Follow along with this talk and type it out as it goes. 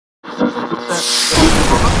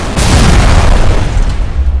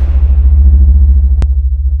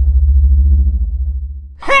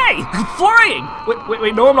Hey! I'm flying!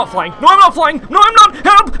 Wait, no, I'm not flying. No, I'm not flying! No, I'm not!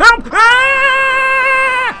 Help! Help!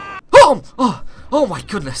 Ah! Oh my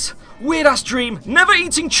goodness. Weird-ass dream. Never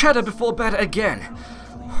eating cheddar before bed again.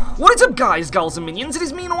 What is up, guys, gals and minions? It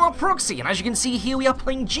is me, Proxy, and as you can see here, we are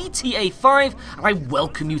playing GTA 5, and I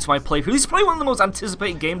welcome you to my playthrough. This is probably one of the most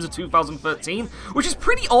anticipated games of 2013, which is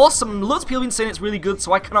pretty awesome. Loads of people have been saying it's really good,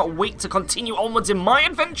 so I cannot wait to continue onwards in my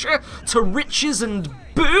adventure to riches and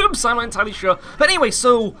boobs. I'm not entirely sure. But anyway,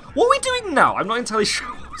 so what are we doing now? I'm not entirely sure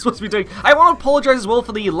what we're supposed to be doing. I want to apologize as well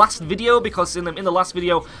for the last video, because in the last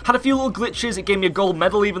video, had a few little glitches. It gave me a gold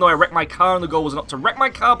medal, even though I wrecked my car, and the goal was not to wreck my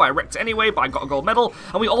car, but I wrecked it anyway, but I got a gold medal.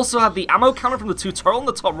 And we also had the ammo counter from the tutorial in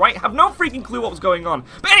the top right. Have no freaking clue what was going on.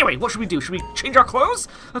 But anyway, what should we do? Should we change our clothes?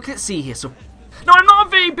 Okay, let's see here. So, no, I'm not a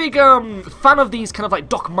very big fan of these kind of like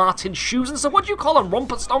Doc Martens shoes and stuff. What do you call them?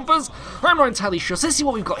 Romper stompers? I'm not entirely sure. So let's see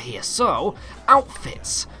what we've got here. So,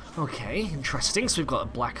 outfits. Okay, interesting. So we've got a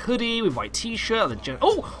black hoodie with white t-shirt.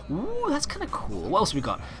 Ooh, that's kind of cool. What else have we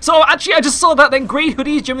got? So actually, I just saw that. Then grey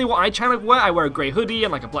hoodie is generally what I try to wear. I wear a grey hoodie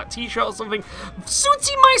and like a black t-shirt or something.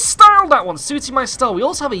 Suiting my style, that one. Suiting my style. We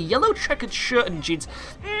also have a yellow checkered shirt and jeans.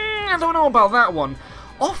 I don't know about that one.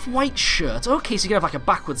 Off-white shirt. Okay, so you can have like a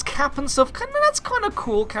backwards cap and stuff. That's kind of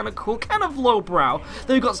cool, kind of lowbrow.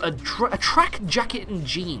 Then we've got a track jacket and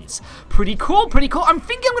jeans. Pretty cool, pretty cool. I'm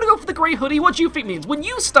thinking I'm going to go for the grey hoodie. What do you think, Minions? When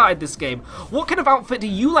you started this game, what kind of outfit do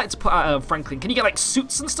you like to put out, Franklin? Can you get like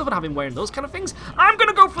suits and stuff and have him wearing those kind of things? I'm going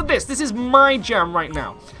to go for this. This is my jam right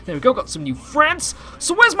now. There we go, got some new friends.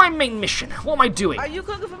 So where's my main mission? What am I doing? Are you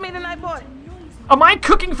cooking for me tonight, boy? Am I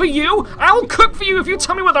cooking for you? I'll cook for you if you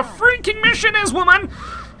tell me what the freaking mission is, woman!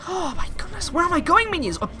 Oh my goodness, where am I going,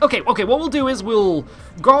 minions? Okay, what we'll do is we'll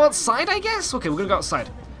go outside, I guess? Okay, we're gonna go outside.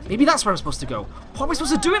 Maybe that's where I'm supposed to go. What am I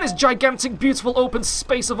supposed to do in this gigantic, beautiful, open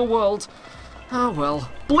space of a world? Oh well.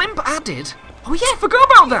 Blimp added? Oh yeah, I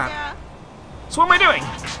forgot about that! So what am I doing?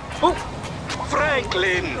 Oh!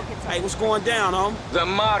 Franklin! Hey, what's going down, home? The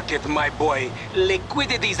market, my boy.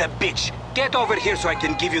 Liquidity's a bitch. Get over here so I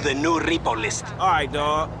can give you the new repo list. Alright,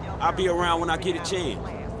 dog. I'll be around when I get a chance.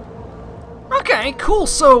 Okay, cool.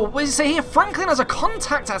 So, what does it say here? Franklin has a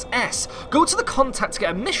contact at S. Go to the contact to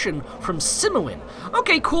get a mission from Simowin.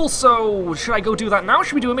 Okay, cool. So, should I go do that now?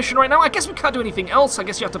 Should we do a mission right now? I guess we can't do anything else. I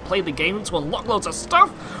guess you have to play the game to unlock loads of stuff,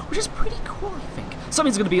 which is pretty cool, I think.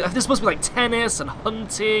 Something's going to be, there's supposed to be like tennis and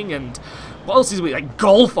hunting and what else is it? Like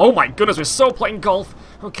golf? Oh my goodness, we're so playing golf.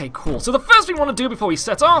 Okay, cool. So the first thing we want to do before we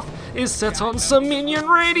set off is set on some Minion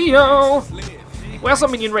Radio. Where's our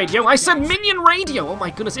Minion Radio? I said Minion Radio! Oh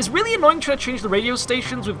my goodness, it's really annoying trying to change the radio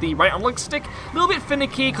stations with the right analog stick. A little bit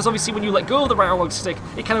finicky, because obviously when you let go of the right analog stick,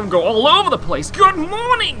 it can go all over the place. Good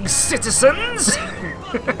morning, citizens!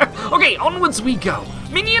 Okay, onwards we go.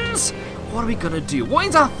 Minions, what are we gonna do? What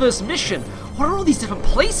is our first mission? What are all these different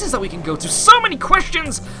places that we can go to? So many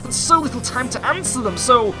questions and so little time to answer them.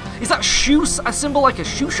 So, is that a symbol like a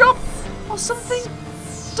shoe shop or something?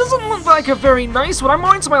 Doesn't look like a very nice one. I'm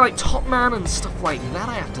more into my like Top Man and stuff like that,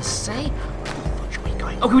 I have to say. Where the fuck are we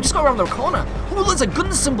going? Okay, we just got around the corner. Oh, there's a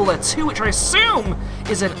gun symbol there too, which I assume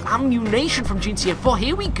is an ammunition from GTA 4.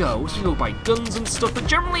 Here we go. So you go buy guns and stuff, but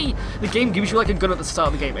generally the game gives you like a gun at the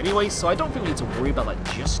start of the game anyway, so I don't think we need to worry about that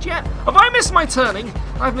just yet. Have I missed my turning?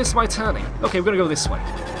 I've missed my turning. Okay, we're gonna go this way.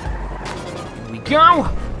 Here we go.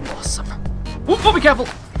 Awesome. Oh, be careful.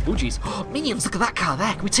 Oh jeez. Oh, minions, look at that car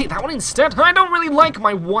there. Can we take that one instead? I don't really like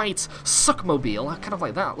my white suckmobile. I kind of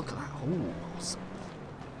like that. Look at that. Oh, awesome.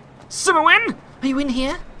 Simowin, are you in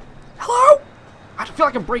here? Hello? I feel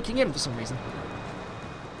like I'm breaking in for some reason.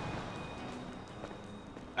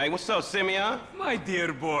 Hey, what's up, Simeon? My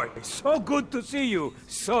dear boy, so good to see you.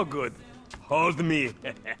 So good. Hold me.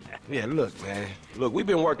 Yeah, look, man. Look, we've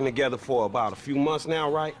been working together for about a few months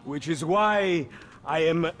now, right? Which is why I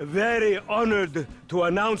am very honored to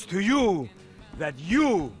announce to you that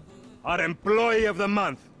you are Employee of the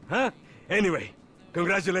Month, huh? Anyway,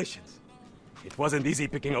 congratulations. It wasn't easy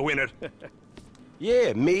picking a winner.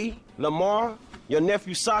 Yeah, me, Lamar, your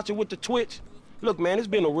nephew Sacha with the Twitch. Look, man, it's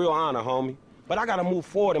been a real honor, homie. But I gotta move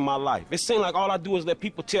forward in my life. It seems like all I do is let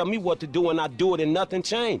people tell me what to do and I do it and nothing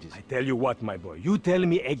changes. I tell you what, my boy, you tell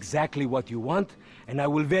me exactly what you want and I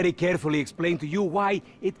will very carefully explain to you why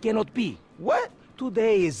it cannot be. What?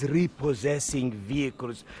 Today is repossessing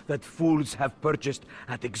vehicles that fools have purchased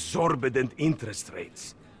at exorbitant interest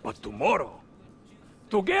rates. But tomorrow,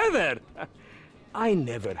 together, I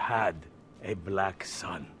never had a black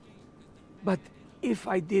son. But if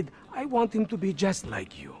I did, I want him to be just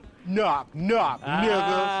like you. Knock,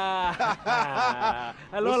 nigga.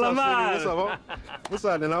 Hello, Lamar. What's up, homie? What's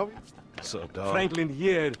up, then, homie? What's up, dog? Franklin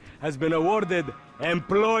here has been awarded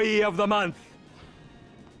Employee of the Month.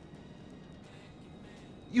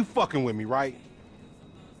 You fucking with me, right?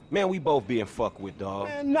 Man, we both being fucked with, dog.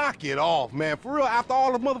 Man, knock it off, man. For real, after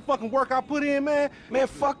all the motherfucking work I put in, man. Man,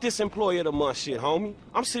 fuck this employee of the month shit, homie.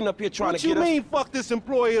 I'm sitting up here trying to get us... What you mean, fuck this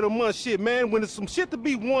employee of the month shit, man? When there's some shit to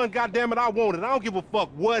be won, goddammit, I want it. I don't give a fuck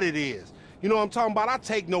what it is. You know what I'm talking about? I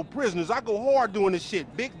take no prisoners. I go hard doing this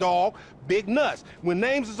shit. Big dog, big nuts. When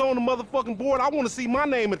names is on the motherfucking board, I want to see my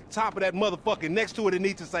name at the top of that motherfucking next to it. It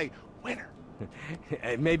needs to say, winner.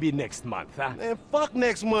 Maybe next month, huh? Man, fuck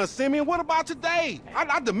next month, Simeon. What about today?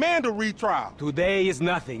 I demand a retrial. Today is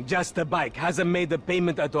nothing, just a bike. Hasn't made a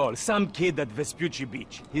payment at all. Some kid at Vespucci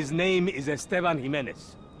Beach. His name is Esteban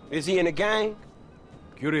Jimenez. Is he in the gang?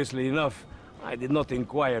 Curiously enough, I did not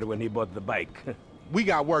inquire when he bought the bike. We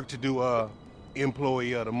got work to do,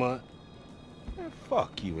 employee of the month. Man,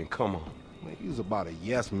 fuck you and come on. Man, you was about a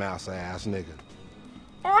yes-mouse ass nigga.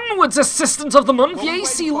 Onwards, assistant of the month. Yeah,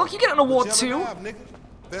 see, look, you get an award too.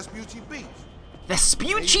 Vespucci Beach.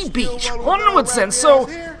 Vespucci Beach. Onwards then. So,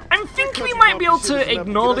 I'm thinking we might be able to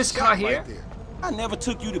ignore this car here. I never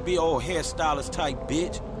took you to be old hairstylist type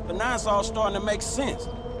bitch, but now it's all starting to make sense.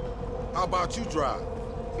 How about you drive?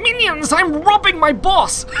 Minions, I'm robbing my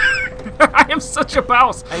boss. I am such a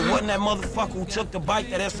boss. Hey, wasn't that motherfucker who took the bike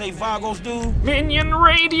that S.A. Vagos dude? Minion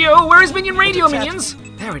Radio. Where is Minion Radio, minions?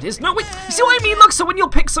 There it is. No, wait. You see what I mean? Look, so when you'll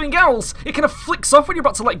pick something else, it kind of flicks off when you're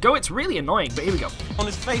about to let go. It's really annoying, but here we go. On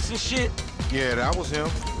his face and shit? Yeah, that was him.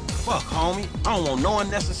 Fuck, homie. I don't want no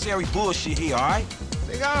unnecessary bullshit here, alright?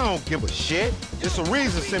 Nigga, I don't give a shit. It's a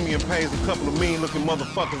reason Simeon pays a couple of mean-looking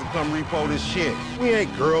motherfuckers to come repo this shit. We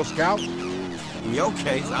ain't Girl Scouts. In your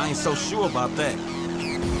case, I ain't so sure about that.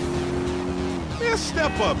 Man,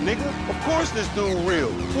 step up, nigga. Of course this dude real.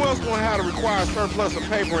 Who else gonna have to require surplus of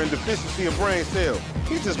paper and deficiency of brain cells?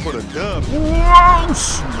 He just put a dub Whoa!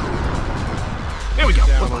 There we go.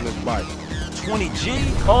 down on this bike. 20G?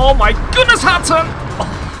 Oh my goodness, hot turn!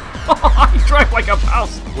 Oh, I drive like a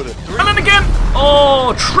mouse. With a 3. And then again,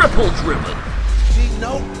 oh, triple driven.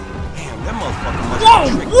 No. Damn, that motherfucker must Whoa, be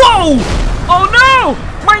tricky. whoa! Oh no!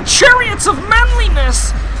 My chariots of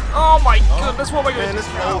manliness! Oh my goodness, what am I Man, going this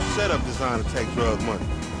to whole setup designed to take drug money.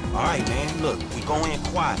 Alright, man, look, we go in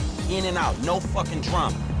quiet. In and out, no fucking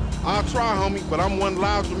drama. I'll try, homie, but I'm one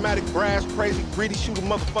loud, dramatic, brass, crazy, greedy, shoot a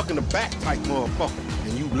motherfucker in the back type motherfucker.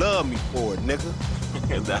 And you love me for it, nigga.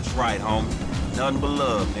 That's right, homie. Nothing but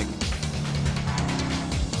love, nigga.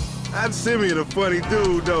 That Simeon a funny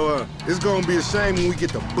dude, though. It's gonna be a shame when we get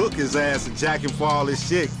to book his ass and jack him for all this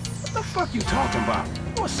shit. What the fuck you talking about?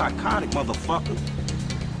 You a psychotic motherfucker.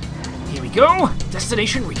 Here we go.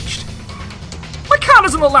 Destination reached. My car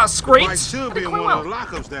doesn't allow scrapes. Mike should I be did in quite one well. of the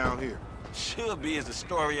lockups down here. Should be is the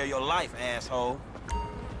story of your life, asshole.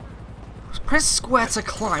 Press square to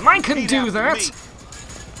climb. I can do that.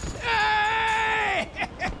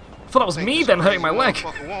 Thought that was me then hurting my leg.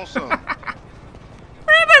 Hey,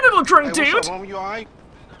 that little drunk Hey, dude. what's up, homie? You alright?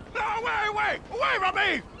 No, wait from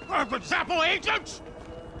me! For example, agents!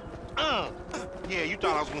 Yeah, you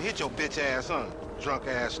thought I was gonna hit your bitch ass, huh? Drunk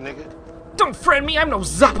ass nigga. Don't friend me. I'm no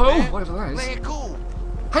Zappo. Man, Whatever that is. play it cool.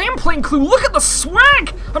 I am playing Clue. Look at the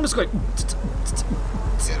swag. I'm just going.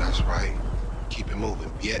 Yeah, that's right. Keep it moving,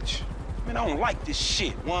 bitch. Man, I don't like this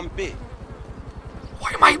shit one bit.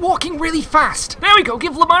 Why am I walking really fast? There we go.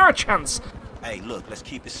 Give Lamar a chance. Hey, look, let's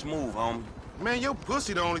keep it smooth, homie. Man, your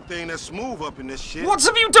pussy the only thing that's smooth up in this shit. What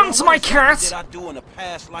have you done to my What cat? did I do in a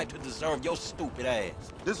past life to deserve your stupid ass?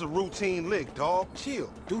 This is a routine lick, dog. Chill.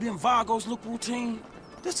 Do them Vagos look routine?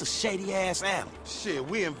 This a shady-ass alley. Shit,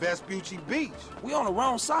 we in Vespucci Beach. We on the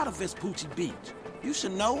wrong side of Vespucci Beach. You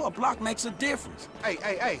should know a block makes a difference.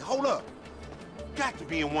 Hey, hold up. Got to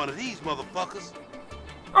be in one of these motherfuckers.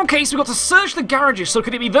 Okay, so we've got to search the garages. So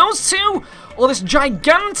could it be those two? Or this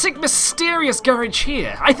gigantic, mysterious garage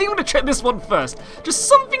here? I think I'm going to check this one first. Just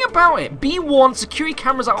something about it. B1, security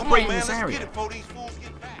cameras are Come on, operating man, in this let's area. get it before these fools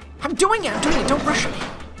get back. I'm doing it. Don't rush me.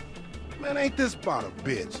 Man, ain't this about a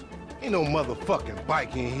bitch? Ain't no motherfucking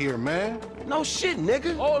bike in here, man. No shit,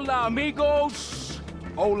 nigga. Hola, amigos!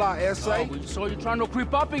 Hola, S.A. We saw you trying to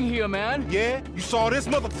creep up in here, man. Yeah? You saw this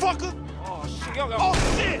motherfucker? Oh, shit. Oh,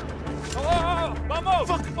 shit! Vamos!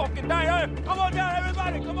 Fucking down. Come on down,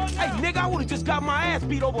 everybody. Come on Hey, down. nigga, I would've just got my ass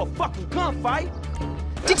beat over a fucking gunfight.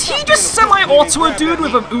 Did he just semi-auto a dude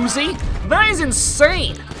with an Uzi? That is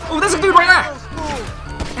insane. Oh, there's a dude right there.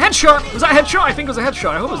 Headshot. Was that a headshot? I think it was a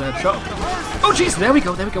headshot. I hope it was a headshot. Oh, jeez. There we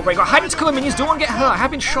go. Right, got hiding to color minions. Don't want to get hurt. I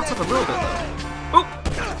have been shot up a little bit, though. Oh,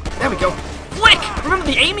 there we go. Flick! Remember,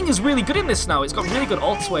 the aiming is really good in this now. It's got really good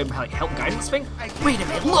auto-aim, like, help guidance thing. Wait a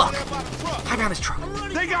minute, look! Hide behind this truck.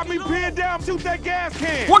 They got me pinned down. Shoot that gas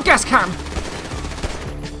can. What gas can?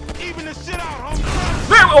 Even the shit out, homie.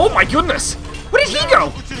 There! Oh my goodness! Where did he go?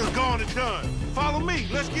 What you done gone and done? Follow me.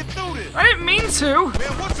 Let's get through this. I didn't mean to. Man,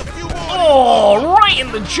 what's a few more? Oh, right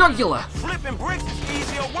in the jugular. Flipping bricks is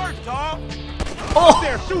easier work, dog. Oh,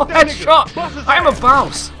 There, shoot that nigga. headshot. Bust his I am a ass.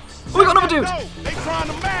 bounce. Oh, we got another dude. They trying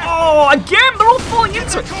to match. Oh, again, they're all falling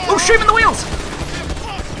into it. Oh, shoot him in the wheels.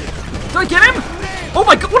 Did I get him? Oh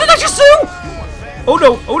my god, what did I just do? Oh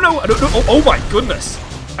no, oh no, I don't know. Oh my goodness.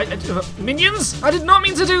 Minions? I did not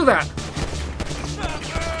mean to do that.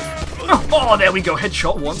 Oh, there we go,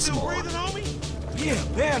 headshot once Still more. breathing, homie? Yeah,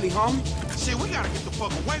 barely, homie. Shit, we gotta get the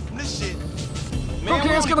fuck away from this shit. Okay,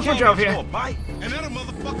 let's get the fridge out of here. And that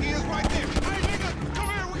motherfucker is right there. Hey, nigga, come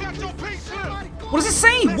here, we got your pink slip. What does it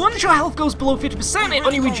say? Once your health goes below 50%, it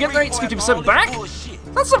only regenerates 50% back?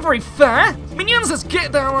 That's not very fair. Minions, let's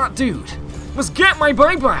get down that dude. Let's get my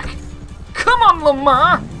boy back. Come on,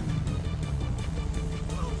 Lamar.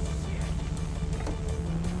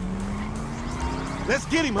 Let's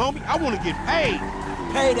get him, homie. I want to get paid.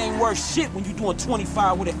 Paid ain't worth shit when you doing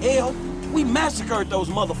 25 with an L. We massacred those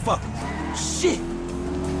motherfuckers. Shit.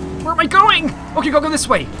 Where am I going? Okay, gotta go this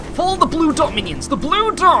way. Follow the blue dot, minions. The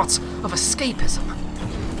blue dot of escapism.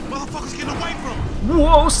 Motherfuckers getting away from him.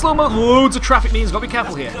 Whoa, slow-mo. Loads of traffic, minions. Gotta be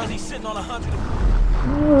careful here. Because he's sitting on 140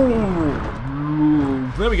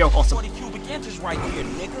 Ooh, there we go. Awesome. cubic inches right here,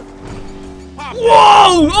 nigga.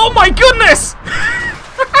 Whoa! Oh my goodness!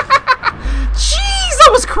 Jeez, that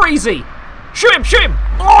was crazy! Shoot him! Shoot him!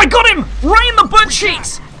 Oh, I got him! Right in the butt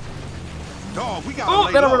cheeks! Dog, we gotta Oh,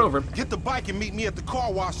 lay then I low. run over him. Get the bike and meet me at the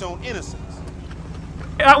car wash on Innocence.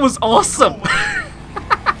 That was awesome!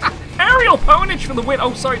 Aerial pwnage for the win!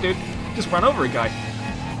 Oh, sorry, dude. Just ran over a guy.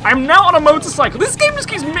 I'm now on a motorcycle. This game just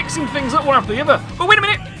keeps mixing things up one after the other. Oh, wait a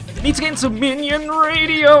minute! Need to get into Minion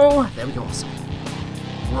Radio. There we go, awesome.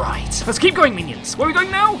 Right, let's keep going, minions. Where are we going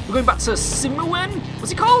now? We're going back to Simeon.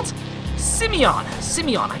 What's he called? Simeon.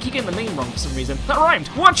 Simeon. I keep getting the name wrong for some reason. That rhymed.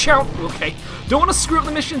 Watch out. Okay. Don't want to screw up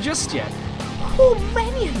the mission just yet. Oh,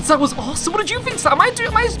 minions. That was awesome. What did you think, Sam? Am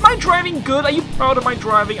I driving good? Are you proud of my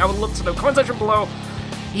driving? I would love to know. Comment section below.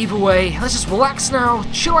 Either way, let's just relax now.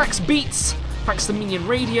 Chillax beats. Thanks to Minion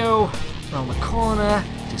Radio. Around the corner.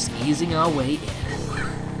 Just easing our way in.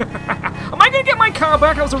 Am I going to get my car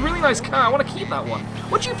back? That was a really nice car. I want to keep that one.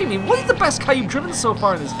 What do you think? What is the best car you've driven so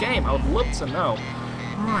far in this game? I would love to know.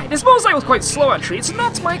 Right, this motorcycle was quite slow actually. It's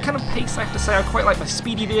not my kind of pace, I have to say. I quite like my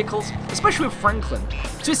speedy vehicles, especially with Franklin.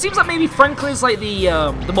 So it seems like maybe Franklin is like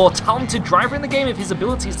the more talented driver in the game if his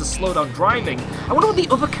ability is to slow down driving. I wonder what the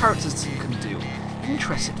other characters can do.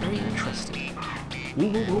 Interesting, very interesting. Whoa,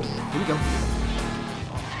 whoa, whoa. Here we go.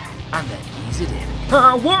 And then ease it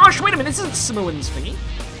in. Wash, wait a minute, this isn't Samoan's thingy.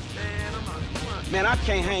 Man, I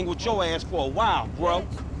can't hang with your ass for a while, bro.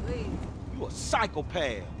 You a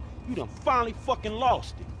psychopath. You done finally fucking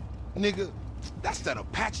lost it. Nigga, that's that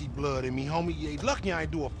Apache blood in me, homie. You ain't lucky I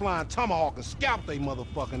ain't do a flying tomahawk and scalp they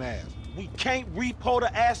motherfucking ass. We can't repo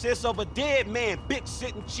the assets of a dead man, big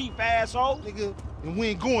sitting chief asshole. Nigga, and we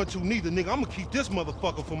ain't going to neither, nigga. I'm gonna keep this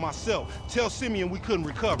motherfucker for myself. Tell Simeon we couldn't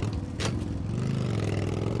recover.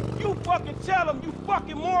 You fucking tell him, you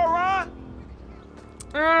fucking moron.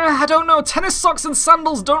 I don't know. Tennis socks and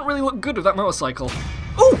sandals don't really look good with that motorcycle.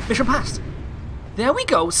 Oh, mission passed. There we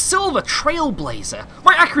go. Silver Trailblazer.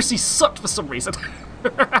 My accuracy sucked for some reason.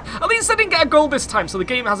 At least I didn't get a goal this time, so the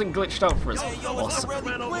game hasn't glitched out for us. Awesome.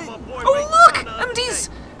 Oh, look! And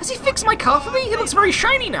has he fixed my car for me? It looks very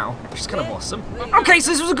shiny now, which is kind of awesome. Okay, so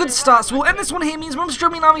this was a good start, so we'll end this one here. Means remember to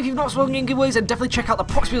join me now if you've not spoken in giveaways, and definitely check out the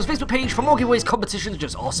Proxy Facebook page for more giveaways, competitions,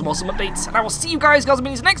 just awesome updates. And I will see you guys, and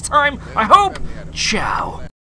minis, next time. I hope. Ciao.